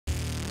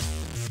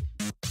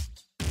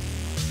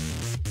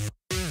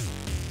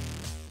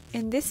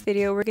In this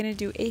video, we're going to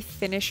do a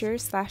finisher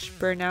slash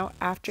burnout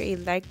after a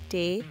leg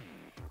day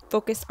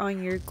focused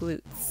on your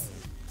glutes.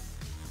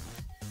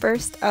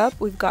 First up,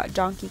 we've got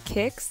donkey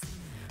kicks.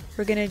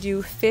 We're going to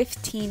do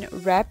 15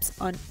 reps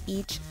on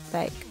each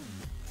leg.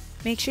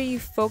 Make sure you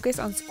focus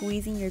on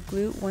squeezing your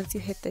glute once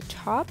you hit the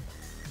top.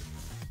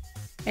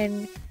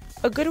 And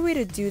a good way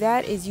to do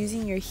that is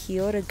using your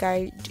heel to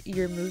guide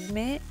your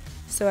movement,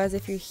 so as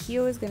if your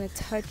heel is going to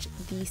touch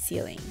the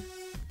ceiling.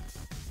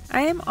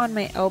 I am on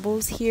my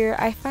elbows here.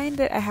 I find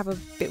that I have a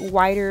bit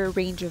wider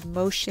range of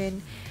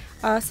motion.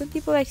 Some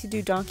people like to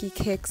do donkey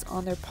kicks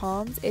on their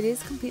palms. It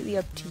is completely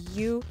up to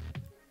you.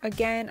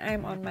 Again,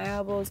 I'm on my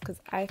elbows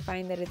because I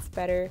find that it's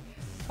better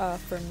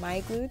for my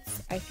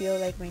glutes. I feel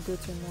like my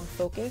glutes are more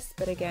focused,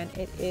 but again,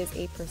 it is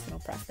a personal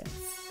preference.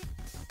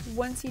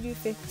 Once you do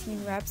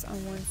 15 reps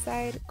on one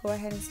side, go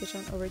ahead and switch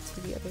on over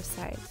to the other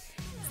side.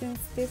 Since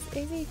this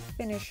is a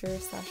finisher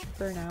slash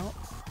burnout,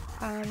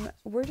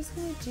 we're just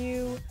going to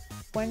do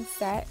one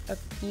set of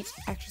each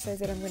exercise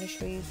that I'm going to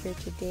show you here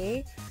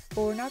today,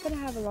 but we're not going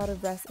to have a lot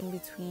of rest in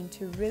between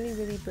to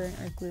really burn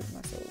our glute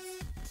muscles.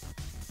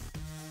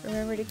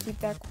 Remember to keep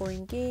that core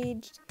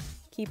engaged,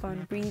 keep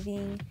on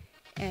breathing,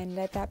 and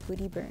let that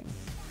booty burn.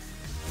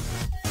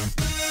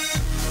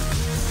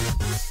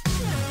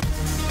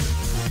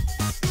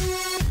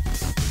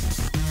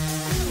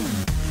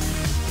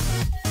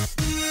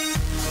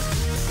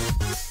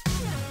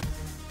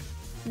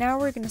 Now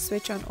we're going to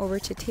switch on over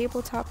to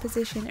tabletop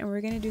position and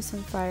we're going to do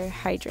some fire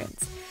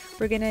hydrants.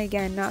 We're going to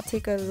again not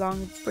take a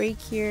long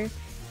break here.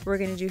 We're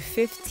going to do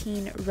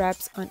 15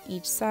 reps on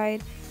each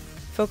side,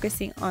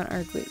 focusing on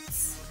our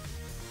glutes.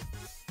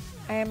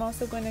 I am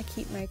also going to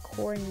keep my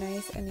core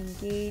nice and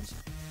engaged.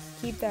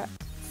 Keep that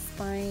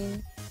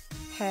spine,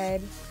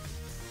 head,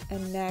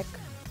 and neck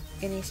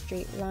in a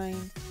straight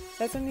line.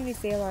 That's something they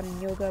say a lot in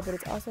yoga, but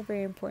it's also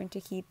very important to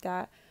keep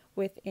that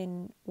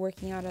within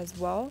working out as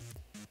well.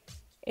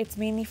 It's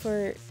mainly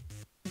for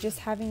just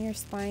having your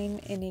spine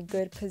in a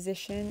good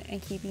position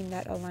and keeping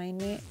that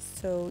alignment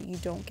so you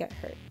don't get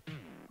hurt.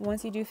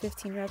 Once you do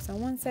 15 reps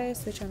on one side,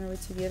 switch on over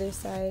to the other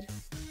side.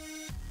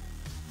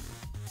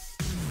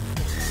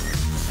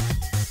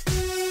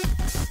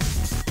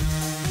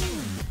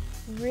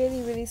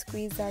 Really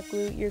squeeze that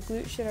glute. Your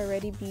glute should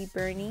already be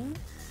burning.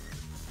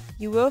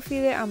 You will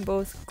feel it on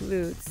both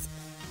glutes,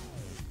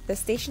 the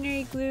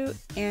stationary glute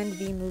and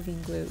the moving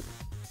glute.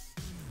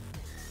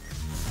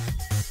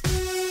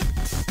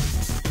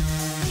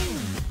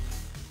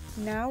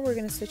 Now we're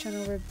going to switch on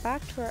over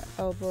back to our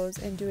elbows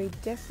and do a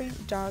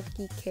different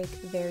donkey kick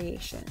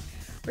variation.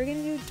 We're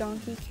going to do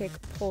donkey kick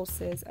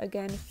pulses,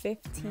 again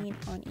 15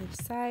 on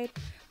each side,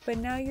 but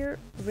now your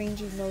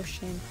range of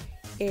motion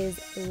is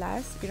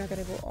less. You're not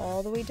going to go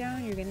all the way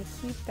down. You're going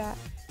to keep that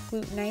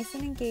glute nice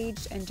and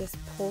engaged and just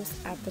pulse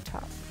at the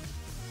top.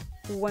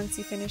 Once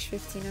you finish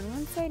 15 on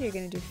one side, you're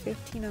going to do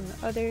 15 on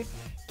the other,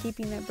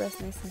 keeping that breast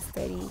nice and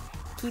steady,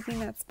 keeping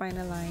that spine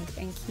aligned,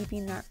 and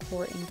keeping that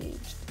core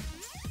engaged.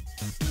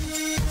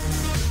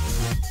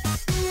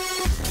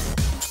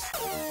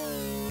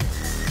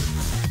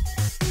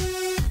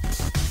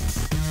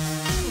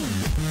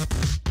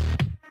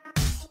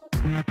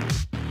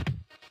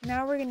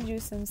 Now we're going to do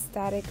some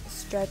static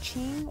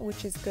stretching,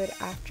 which is good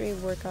after a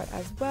workout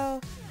as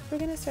well. We're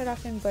going to start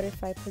off in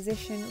butterfly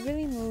position.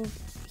 Really move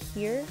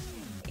here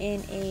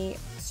in a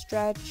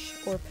stretch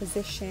or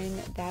position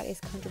that is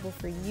comfortable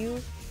for you.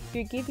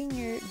 You're giving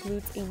your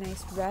glutes a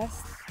nice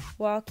rest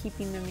while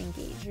keeping them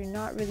engaged. You're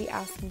not really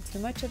asking too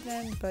much of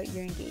them, but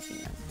you're engaging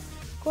them.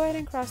 Go ahead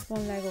and cross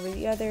one leg over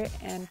the other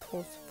and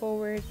pulse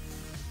forward.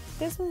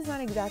 This one's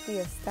not exactly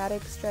a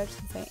static stretch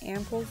since I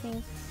am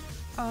pulsing.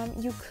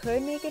 You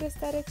could make it a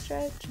static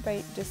stretch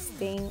by just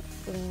staying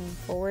leaning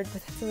forward,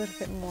 but that's a little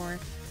bit more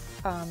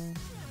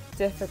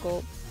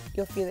difficult.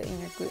 You'll feel it in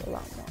your glute a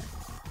lot more.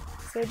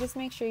 So just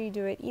make sure you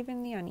do it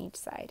evenly on each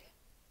side.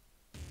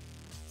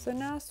 So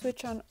now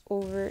switch on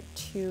over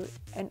to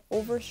an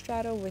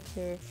overstraddle with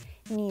your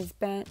knees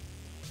bent.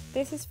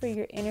 This is for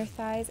your inner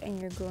thighs and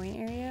your groin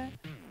area.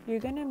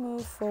 You're going to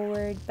move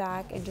forward,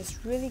 back, and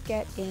just really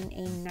get in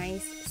a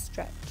nice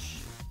stretch.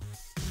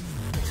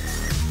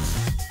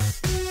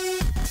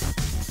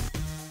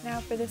 Now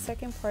for the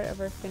second part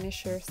of our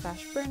finisher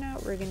slash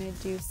burnout, we're going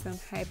to do some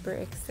hyper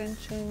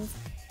extensions.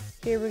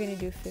 Here we're going to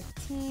do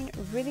 15.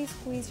 Really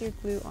squeeze your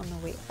glute on the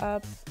way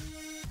up.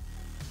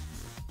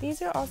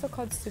 These are also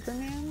called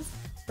Supermans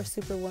or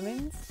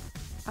Superwomans,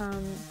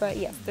 but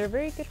yes, they're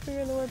very good for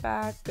your lower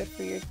back, good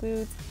for your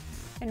glutes,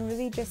 and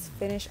really just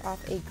finish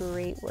off a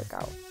great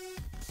workout.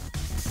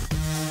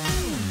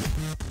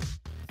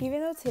 Even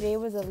though today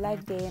was a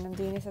leg day and I'm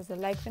doing this as a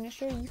leg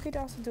finisher, you could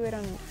also do it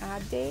on an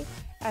ab day,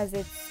 as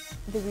it's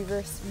the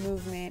reverse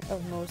movement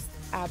of most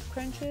ab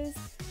crunches,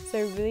 so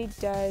it really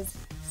does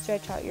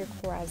stretch out your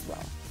core as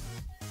well.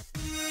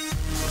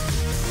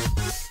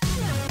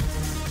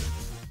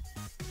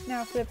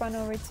 Now flip on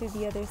over to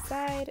the other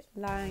side,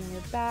 lie on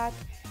your back,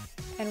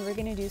 and we're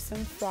going to do some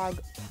frog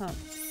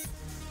pumps.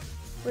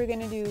 We're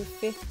going to do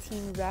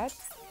 15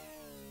 reps.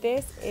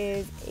 This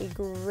is a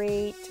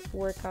great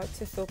workout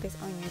to focus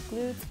on your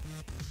glutes.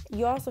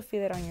 You also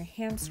feel it on your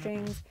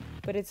hamstrings,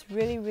 but it's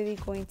really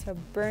going to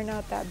burn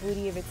out that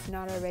booty if it's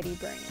not already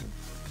burning.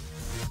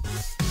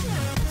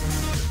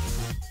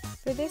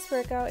 For this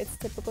workout, it's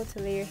typical to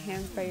lay your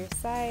hands by your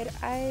side.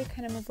 I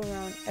kind of move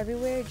around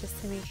everywhere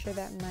just to make sure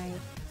that my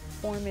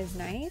form is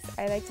nice.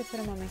 I like to put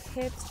them on my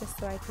hips just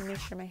so I can make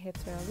sure my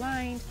hips are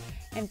aligned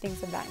and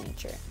things of that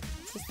nature.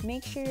 Just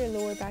make sure your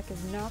lower back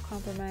is not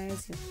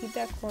compromised, you keep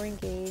that core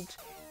engaged,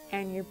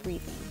 and you're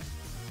breathing.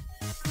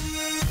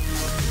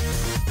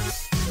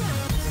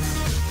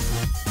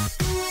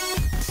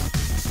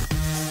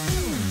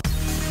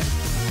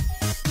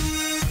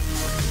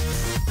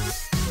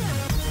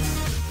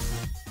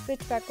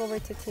 Switch back over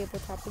to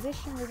tabletop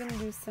position. We're going to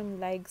do some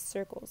leg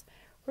circles.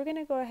 We're going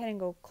to go ahead and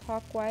go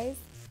clockwise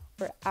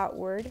or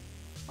outward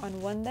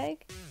on one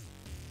leg.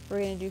 We're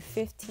going to do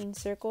 15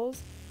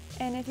 circles.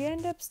 And if you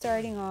end up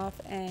starting off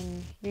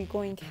and you're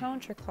going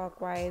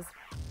counterclockwise,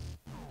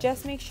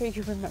 just make sure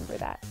you remember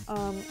that.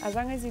 As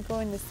long as you go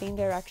in the same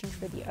direction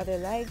for the other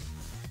leg.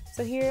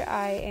 So here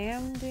I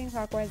am doing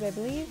clockwise, I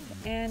believe,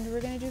 and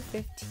we're going to do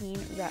 15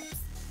 reps.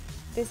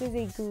 This is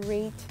a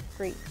great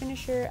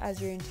finisher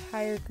as your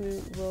entire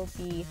glute will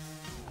be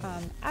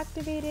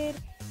activated,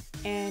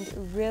 and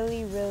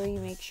really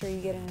make sure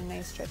you get in a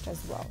nice stretch as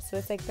well. So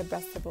it's like the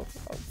best of both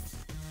worlds.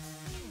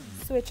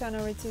 Switch on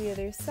over to the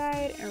other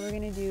side, and we're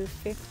gonna do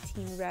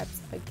 15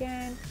 reps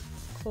again,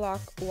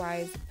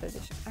 clockwise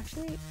position.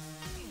 Actually,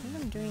 I think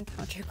I'm doing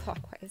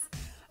counterclockwise.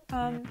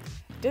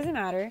 Doesn't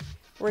matter.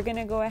 We're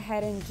gonna go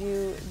ahead and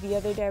do the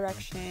other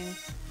direction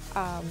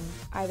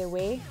either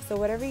way. So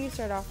whatever you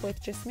start off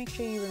with, just make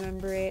sure you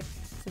remember it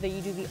so that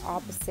you do the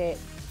opposite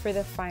for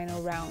the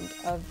final round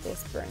of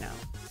this burnout.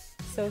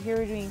 So here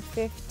we're doing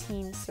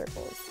 15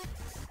 circles.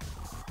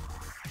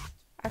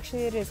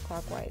 Actually, it is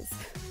clockwise.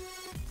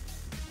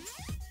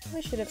 I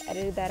should have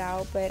edited that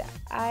out, but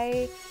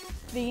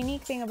the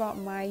unique thing about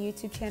my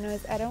YouTube channel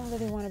is I don't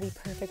really want to be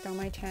perfect on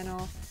my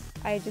channel.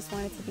 I just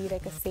want it to be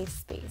like a safe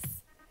space.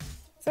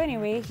 So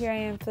anyway, here I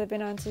am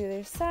flipping onto the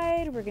other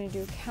side. We're going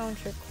to do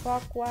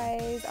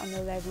counterclockwise on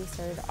the leg we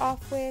started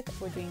off with.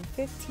 We're doing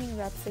 15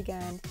 reps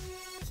again.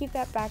 Keep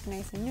that back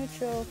nice and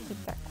neutral,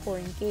 keep that core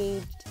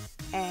engaged,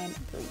 and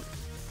breathe.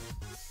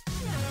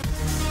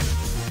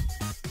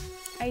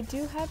 I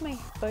do have my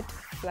foot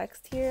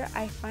flexed here.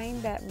 I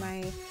find that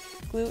my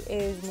glute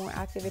is more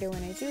activated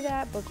when I do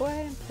that, but go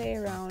ahead and play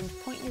around.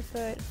 Point your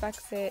foot,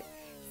 flex it,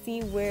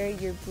 see where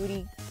your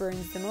booty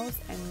burns the most,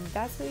 and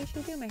that's what you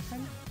should do, my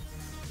friend.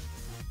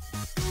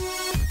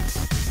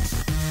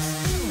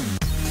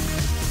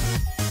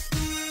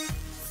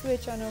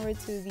 Switch on over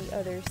to the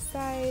other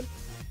side.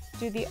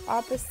 Do the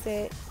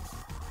opposite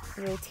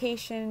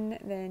rotation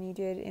than you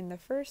did in the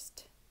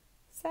first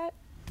set,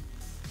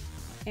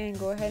 and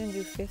go ahead and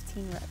do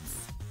 15 reps.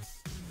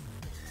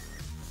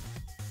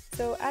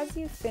 So as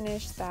you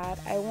finish that,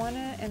 I want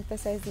to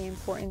emphasize the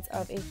importance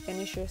of a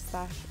finisher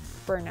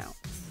 / burnout.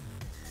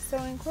 So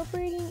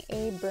incorporating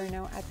a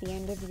burnout at the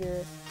end of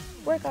your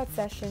workout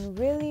session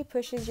really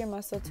pushes your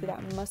muscle to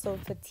that muscle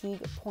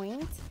fatigue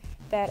point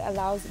that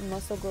allows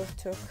muscle growth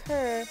to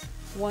occur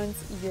once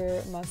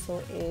your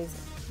muscle is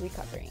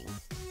recovering.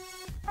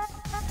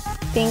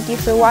 Thank you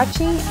for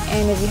watching,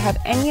 and if you have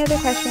any other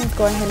questions,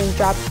 go ahead and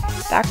drop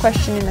that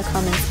question in the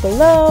comments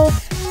below.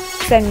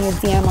 Send me a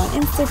DM on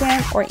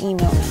Instagram or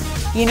email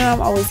me. You know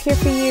I'm always here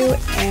for you,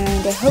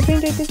 and I hope you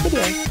enjoyed this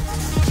video.